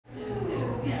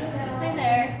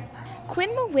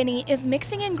Quinn Mawhinney is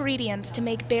mixing ingredients to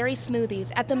make berry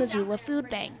smoothies at the Missoula Food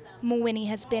Bank. Mawhinney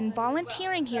has been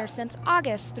volunteering here since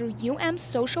August through UM's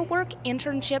social work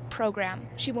internship program.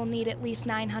 She will need at least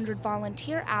 900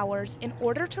 volunteer hours in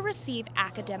order to receive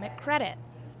academic credit.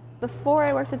 Before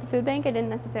I worked at the food bank, I didn't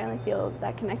necessarily feel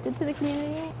that connected to the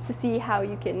community. To see how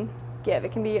you can give,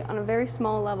 it can be on a very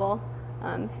small level,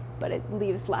 but it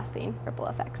leaves lasting ripple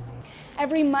effects.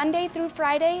 Every Monday through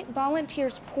Friday,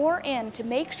 volunteers pour in to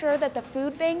make sure that the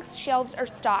food bank's shelves are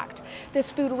stocked.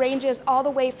 This food ranges all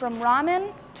the way from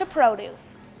ramen to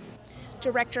produce.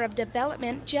 Director of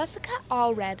Development Jessica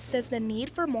Allred says the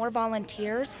need for more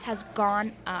volunteers has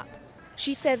gone up.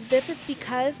 She says this is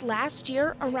because last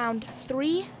year around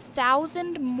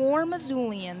 3,000 more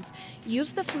Missoulians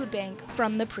used the food bank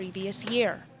from the previous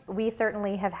year. We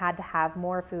certainly have had to have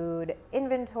more food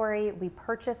inventory, we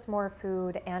purchase more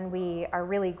food, and we are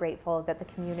really grateful that the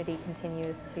community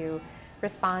continues to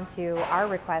respond to our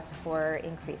requests for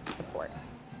increased support.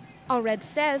 Allred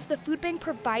says the food bank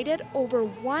provided over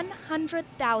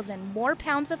 100,000 more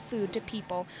pounds of food to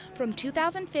people from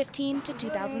 2015 to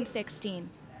 2016.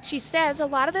 She says a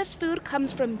lot of this food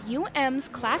comes from UM's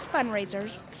class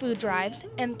fundraisers, food drives,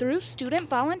 and through student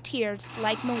volunteers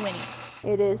like Mawhinney.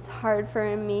 It is hard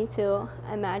for me to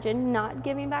imagine not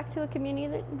giving back to a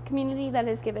community that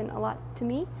has given a lot to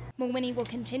me. Mawhinney will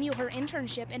continue her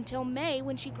internship until May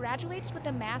when she graduates with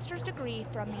a master's degree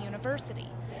from the university.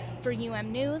 For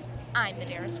UM News, I'm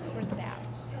Madera Sweetworth-Babb.